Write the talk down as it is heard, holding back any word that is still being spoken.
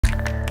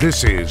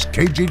This is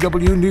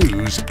KGW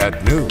News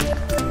at noon.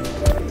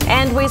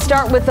 And we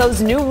start with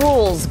those new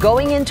rules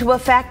going into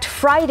effect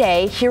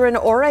Friday here in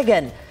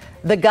Oregon.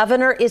 The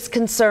governor is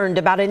concerned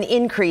about an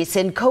increase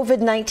in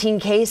COVID-19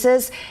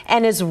 cases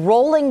and is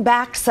rolling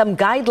back some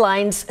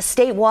guidelines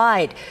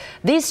statewide.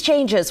 These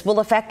changes will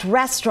affect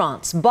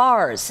restaurants,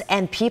 bars,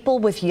 and people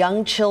with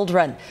young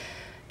children.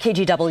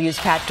 KGW's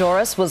Pat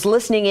Doris was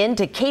listening in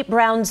to Kate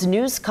Brown's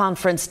news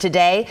conference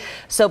today.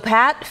 So,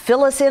 Pat,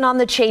 fill us in on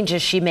the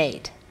changes she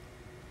made.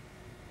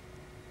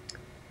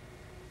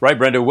 Right,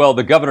 Brenda. Well,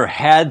 the governor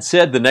had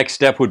said the next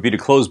step would be to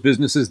close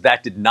businesses.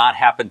 That did not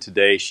happen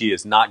today. She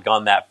has not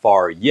gone that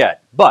far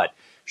yet. But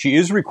she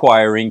is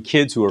requiring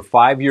kids who are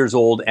 5 years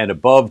old and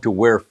above to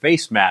wear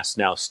face masks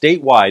now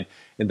statewide.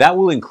 And that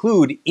will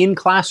include in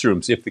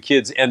classrooms if the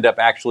kids end up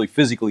actually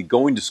physically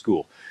going to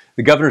school.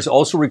 The governor is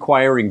also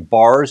requiring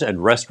bars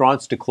and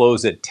restaurants to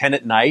close at 10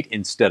 at night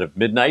instead of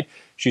midnight.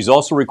 She's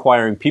also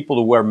requiring people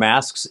to wear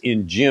masks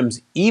in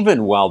gyms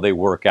even while they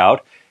work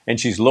out. And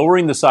she's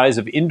lowering the size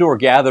of indoor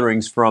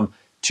gatherings from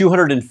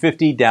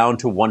 250 down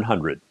to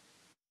 100.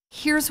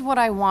 Here's what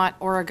I want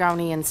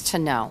Oregonians to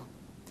know.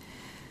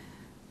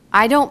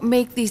 I don't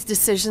make these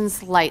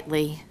decisions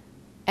lightly,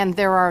 and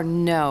there are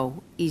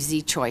no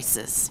easy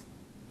choices.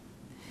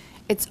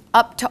 It's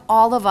up to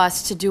all of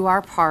us to do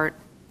our part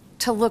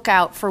to look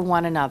out for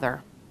one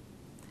another.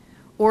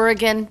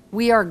 Oregon,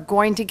 we are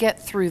going to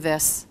get through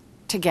this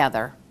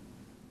together.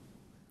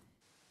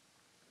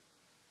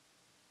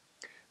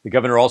 The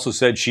governor also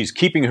said she's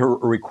keeping her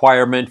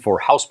requirement for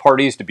house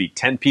parties to be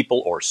 10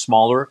 people or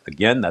smaller.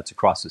 Again, that's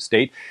across the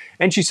state.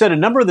 And she said a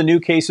number of the new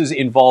cases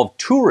involve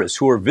tourists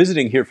who are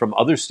visiting here from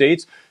other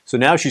states. So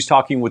now she's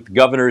talking with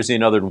governors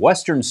in other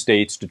western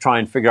states to try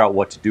and figure out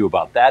what to do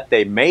about that.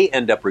 They may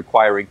end up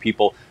requiring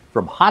people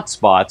from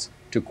hotspots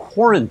to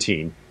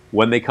quarantine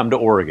when they come to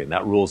Oregon.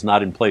 That rule's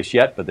not in place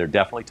yet, but they're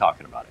definitely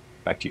talking about it.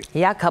 Back to you.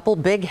 Yeah, a couple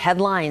big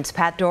headlines.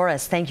 Pat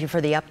Doris, thank you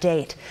for the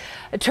update.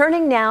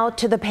 Turning now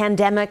to the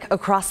pandemic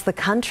across the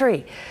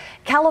country.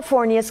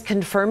 California's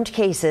confirmed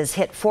cases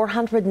hit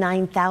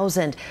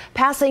 409,000,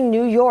 passing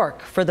New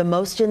York for the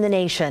most in the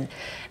nation.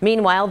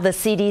 Meanwhile, the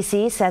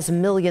CDC says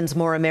millions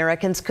more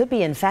Americans could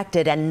be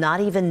infected and not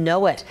even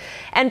know it.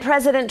 And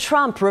President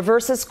Trump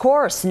reverses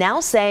course, now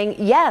saying,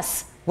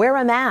 yes, wear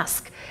a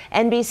mask.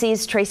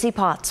 NBC's Tracy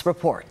Potts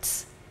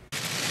reports.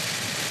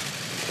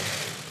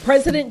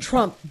 President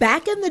Trump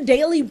back in the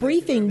daily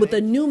briefing with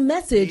a new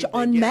message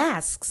on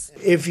masks.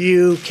 If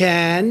you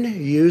can,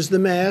 use the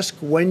mask.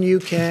 When you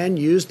can,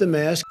 use the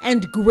mask.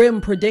 And grim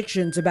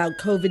predictions about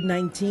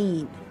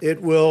COVID-19. It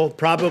will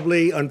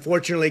probably,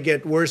 unfortunately,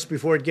 get worse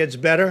before it gets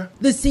better.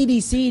 The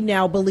CDC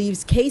now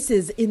believes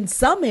cases in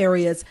some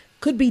areas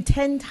could be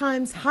 10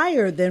 times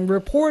higher than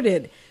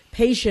reported.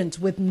 Patients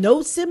with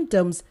no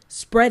symptoms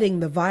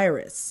spreading the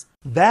virus.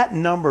 That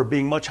number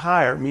being much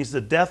higher means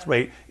the death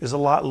rate is a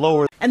lot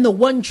lower. And the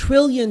 $1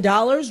 trillion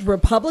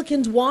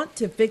Republicans want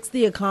to fix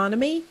the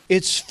economy?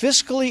 It's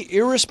fiscally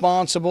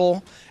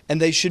irresponsible,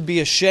 and they should be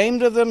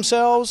ashamed of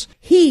themselves.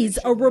 He's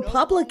a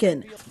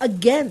Republican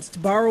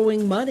against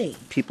borrowing money.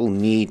 People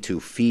need to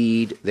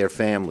feed their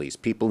families.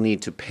 People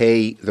need to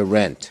pay the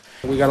rent.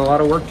 We got a lot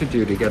of work to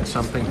do to get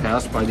something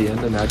passed by the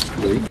end of next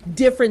week.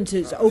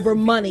 Differences over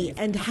money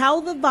and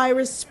how the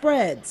virus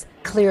spreads.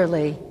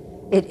 Clearly,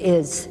 it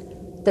is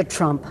the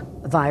Trump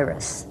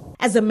virus.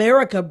 As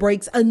America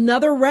breaks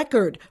another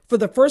record for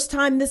the first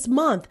time this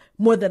month,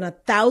 more than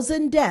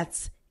 1,000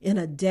 deaths in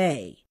a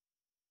day.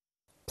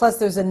 Plus,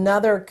 there's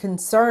another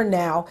concern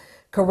now,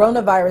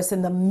 coronavirus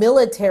in the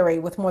military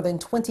with more than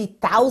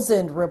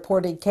 20,000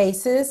 reported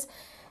cases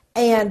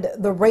and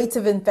the rates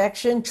of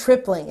infection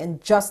tripling in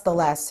just the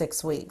last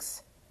 6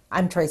 weeks.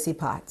 I'm Tracy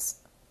Potts.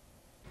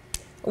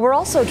 We're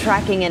also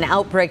tracking an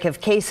outbreak of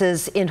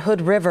cases in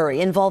Hood River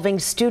involving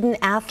student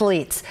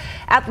athletes.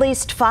 At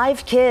least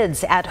 5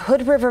 kids at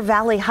Hood River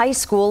Valley High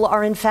School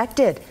are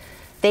infected.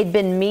 They'd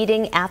been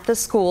meeting at the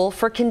school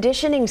for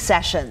conditioning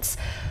sessions.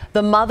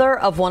 The mother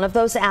of one of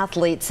those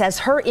athletes says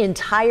her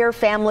entire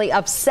family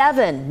of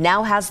 7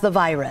 now has the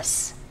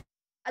virus.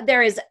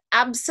 There is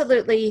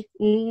absolutely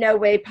no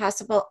way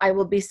possible I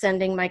will be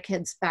sending my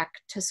kids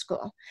back to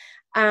school.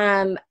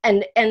 And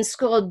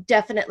school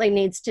definitely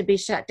needs to be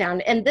shut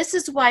down. And this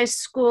is why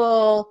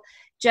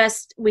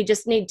we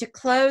just need to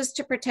close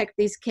to protect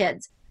these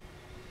kids.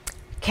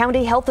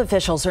 County health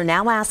officials are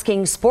now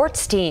asking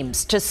sports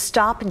teams to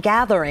stop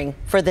gathering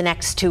for the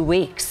next 2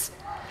 weeks.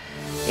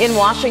 In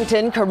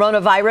Washington,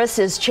 coronavirus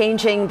is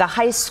changing the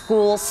high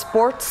school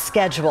sports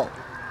schedule.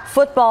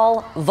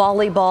 Football,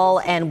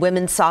 volleyball, and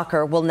women's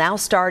soccer will now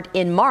start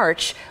in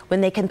March when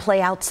they can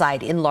play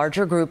outside in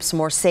larger groups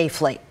more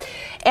safely.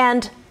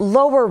 And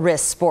lower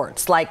risk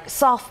sports like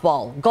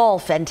softball,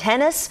 golf, and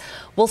tennis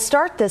will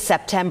start this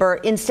September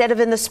instead of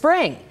in the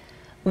spring.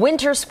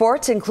 Winter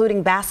sports,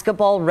 including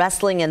basketball,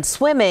 wrestling, and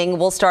swimming,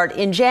 will start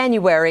in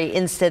January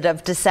instead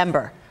of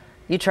December.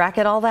 You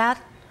tracking all that?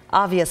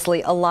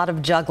 Obviously, a lot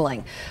of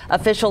juggling.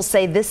 Officials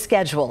say this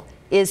schedule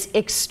is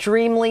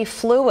extremely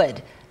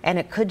fluid, and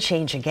it could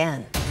change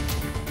again.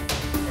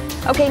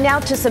 Okay, now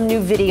to some new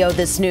video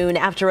this noon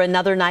after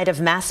another night of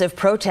massive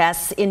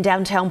protests in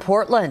downtown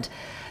Portland.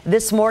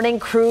 This morning,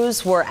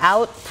 crews were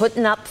out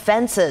putting up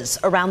fences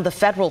around the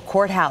federal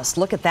courthouse.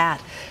 Look at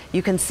that.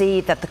 You can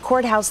see that the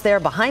courthouse there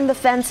behind the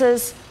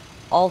fences,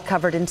 all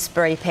covered in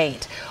spray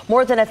paint.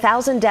 More than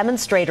 1,000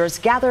 demonstrators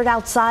gathered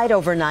outside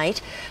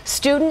overnight.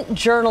 Student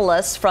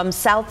journalists from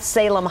South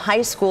Salem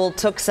High School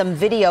took some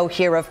video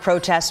here of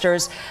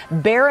protesters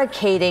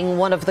barricading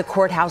one of the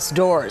courthouse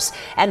doors.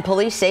 And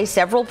police say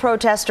several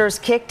protesters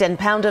kicked and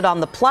pounded on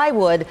the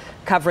plywood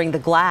covering the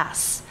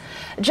glass.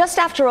 Just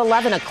after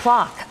 11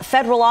 o'clock,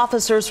 federal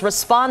officers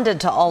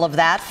responded to all of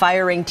that,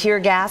 firing tear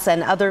gas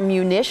and other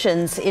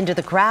munitions into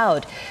the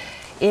crowd.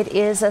 It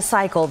is a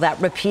cycle that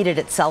repeated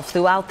itself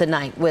throughout the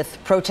night,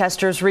 with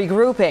protesters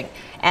regrouping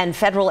and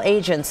federal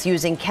agents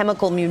using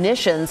chemical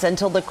munitions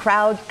until the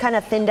crowd kind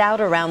of thinned out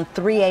around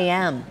 3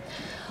 a.m.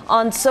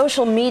 On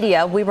social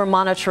media, we were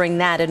monitoring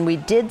that, and we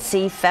did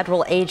see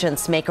federal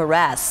agents make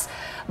arrests.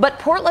 But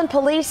Portland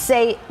police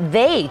say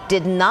they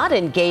did not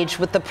engage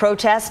with the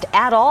protest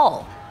at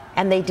all,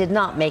 and they did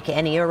not make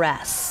any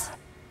arrests.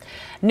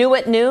 New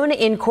at noon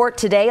in court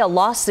today, a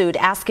lawsuit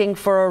asking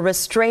for a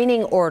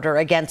restraining order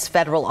against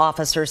federal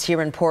officers here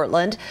in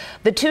Portland.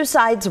 The two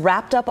sides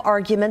wrapped up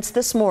arguments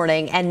this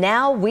morning, and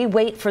now we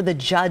wait for the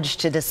judge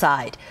to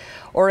decide.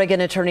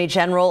 Oregon Attorney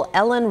General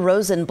Ellen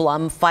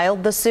Rosenblum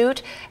filed the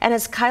suit, and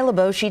as Kyla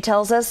Boshi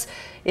tells us,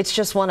 it's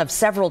just one of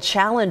several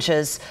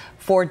challenges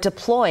for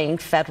deploying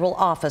federal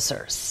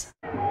officers.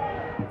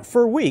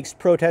 For weeks,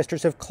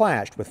 protesters have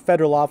clashed with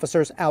federal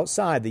officers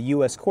outside the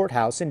U.S.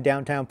 courthouse in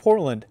downtown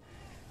Portland.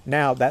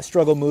 Now that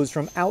struggle moves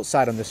from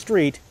outside on the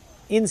street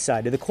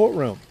inside to the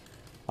courtroom.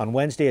 On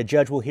Wednesday, a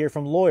judge will hear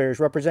from lawyers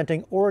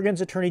representing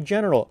Oregon's Attorney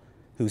General,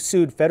 who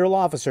sued federal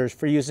officers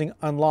for using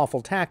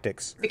unlawful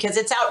tactics. Because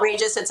it's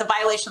outrageous, it's a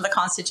violation of the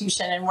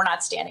Constitution, and we're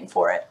not standing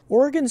for it.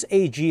 Oregon's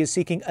AG is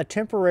seeking a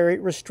temporary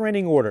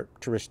restraining order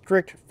to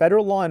restrict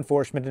federal law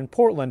enforcement in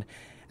Portland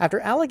after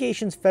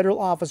allegations federal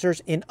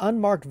officers in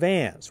unmarked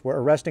vans were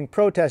arresting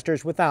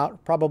protesters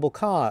without probable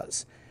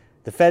cause.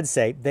 The feds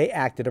say they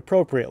acted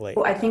appropriately.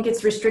 I think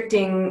it's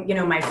restricting,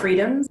 my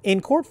freedoms. In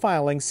court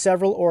filings,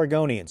 several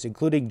Oregonians,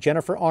 including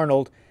Jennifer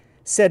Arnold,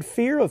 said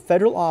fear of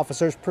federal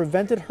officers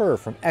prevented her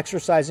from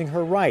exercising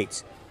her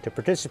rights to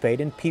participate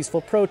in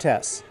peaceful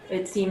protests.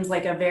 It seems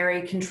like a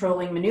very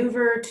controlling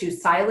maneuver to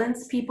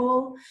silence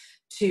people,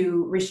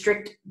 to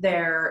restrict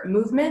their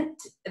movement,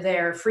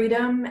 their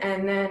freedom,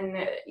 and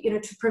then,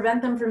 to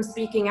prevent them from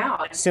speaking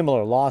out.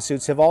 Similar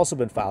lawsuits have also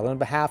been filed on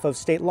behalf of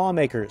state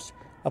lawmakers,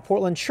 a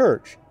Portland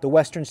church, the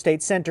Western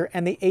State Center,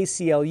 and the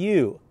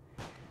ACLU.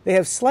 They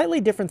have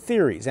slightly different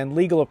theories and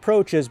legal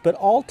approaches, but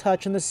all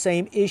touch on the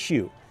same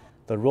issue: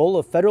 the role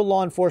of federal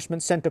law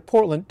enforcement sent to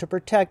Portland to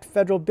protect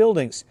federal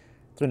buildings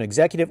through an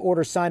executive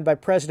order signed by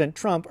President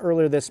Trump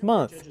earlier this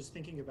month.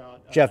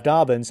 Jeff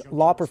Dobbins,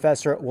 law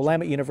professor at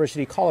Willamette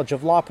University College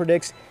of Law,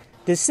 predicts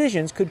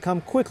decisions could come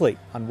quickly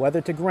on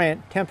whether to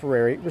grant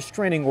temporary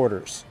restraining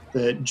orders.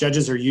 The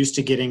judges are used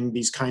to getting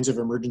these kinds of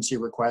emergency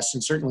requests,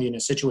 and certainly in a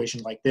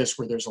situation like this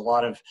where there's a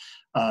lot of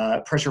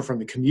pressure from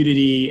the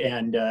community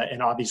and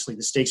obviously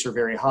the stakes are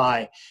very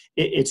high,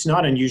 it's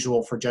not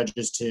unusual for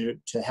judges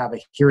to have a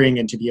hearing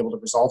and to be able to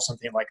resolve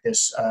something like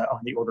this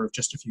on the order of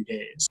just a few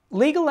days.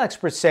 Legal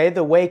experts say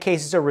the way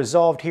cases are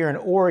resolved here in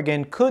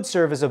Oregon could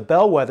serve as a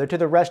bellwether to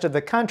the rest of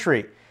the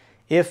country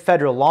if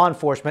federal law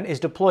enforcement is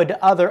deployed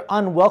to other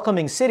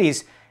unwelcoming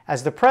cities,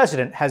 as the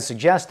president has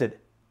suggested.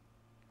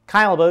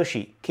 Kyla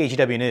Boshi,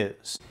 KGW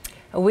News.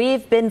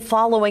 We've been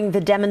following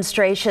the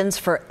demonstrations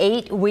for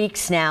 8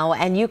 weeks now,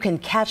 and you can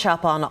catch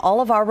up on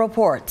all of our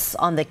reports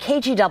on the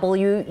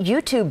KGW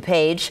YouTube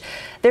page.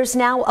 There's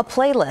now a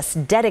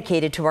playlist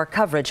dedicated to our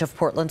coverage of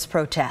Portland's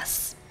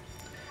protests.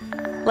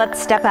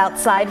 Let's step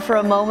outside for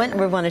a moment.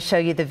 We want to show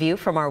you the view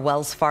from our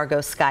Wells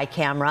Fargo sky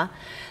camera.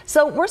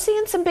 So we're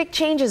seeing some big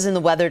changes in the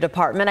weather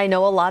department. I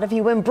know a lot of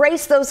you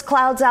embrace those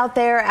clouds out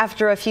there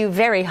after a few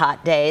very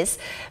hot days.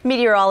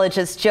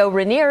 Meteorologist Joe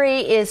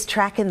Ranieri is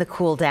tracking the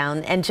cool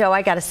down. And Joe,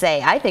 I got to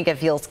say, I think it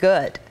feels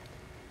good.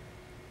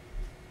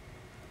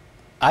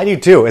 I do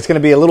too. It's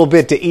going to be a little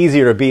bit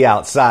easier to be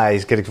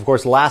outside because, of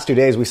course, the last 2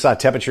 days we saw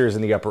temperatures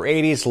in the upper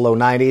 80s to low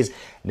 90s.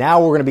 Now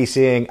we're going to be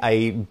seeing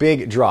a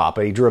big drop,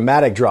 a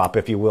dramatic drop,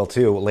 if you will,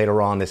 too,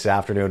 later on this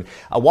afternoon.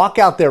 A walk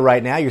out there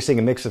right now, you're seeing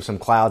a mix of some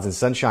clouds and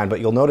sunshine, but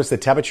you'll notice the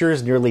temperature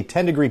is nearly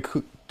 10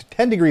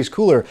 degrees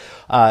cooler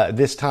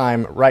this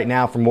time right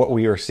now from what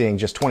we were seeing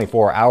just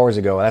 24 hours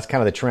ago. That's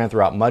kind of the trend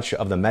throughout much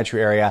of the metro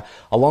area.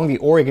 Along the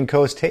Oregon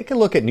coast, take a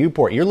look at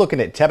Newport. You're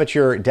looking at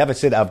temperature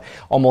deficit of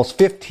almost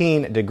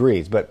 15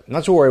 degrees. But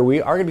not to worry,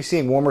 we are going to be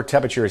seeing warmer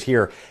temperatures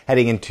here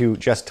heading into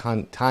just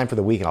time for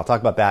the weekend. I'll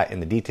talk about that in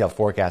the detailed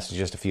forecast in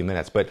just a few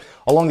minutes. But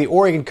along the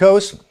Oregon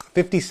coast,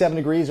 57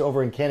 degrees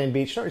over in Cannon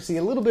Beach. Starting to see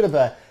a little bit of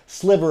a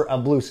sliver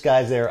of blue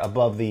skies there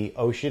above the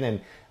ocean.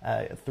 And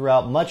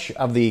throughout much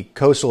of the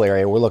coastal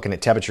area, we're looking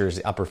at temperatures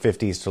upper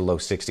 50s to low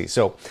 60s.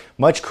 So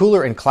much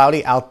cooler and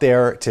cloudy out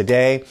there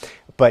today.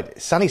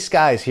 But sunny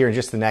skies here in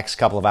just the next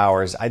couple of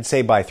hours. I'd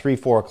say by 3,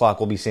 4 o'clock,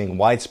 we'll be seeing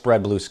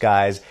widespread blue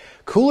skies.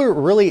 Cooler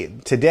really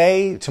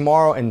today,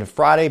 tomorrow, and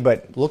Friday,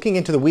 but looking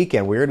into the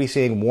weekend, we're going to be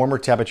seeing warmer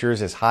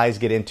temperatures as highs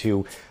get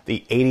into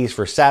the 80s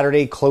for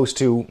Saturday, close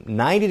to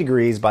 90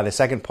 degrees by the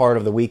second part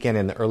of the weekend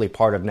and the early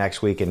part of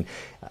next week. And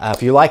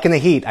if you're liking the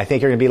heat, I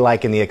think you're going to be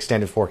liking the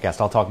extended forecast.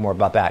 I'll talk more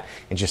about that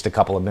in just a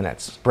couple of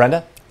minutes.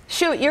 Brenda?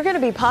 Shoot, you're going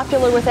to be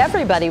popular with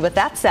everybody with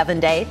that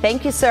 7-day.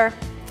 Thank you, sir.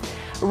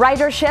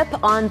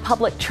 Ridership on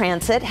public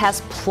transit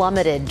has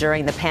plummeted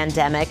during the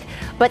pandemic,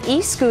 but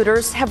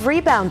e-scooters have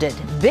rebounded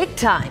big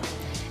time.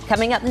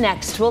 Coming up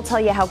next, we'll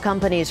tell you how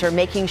companies are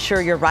making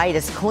sure your ride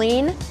is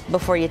clean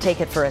before you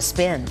take it for a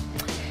spin.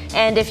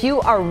 And if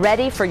you are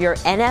ready for your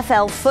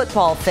NFL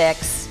football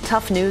fix,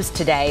 tough news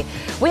today.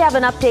 We have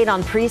an update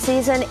on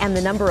preseason and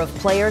the number of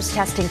players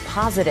testing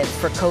positive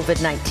for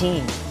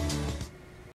COVID-19.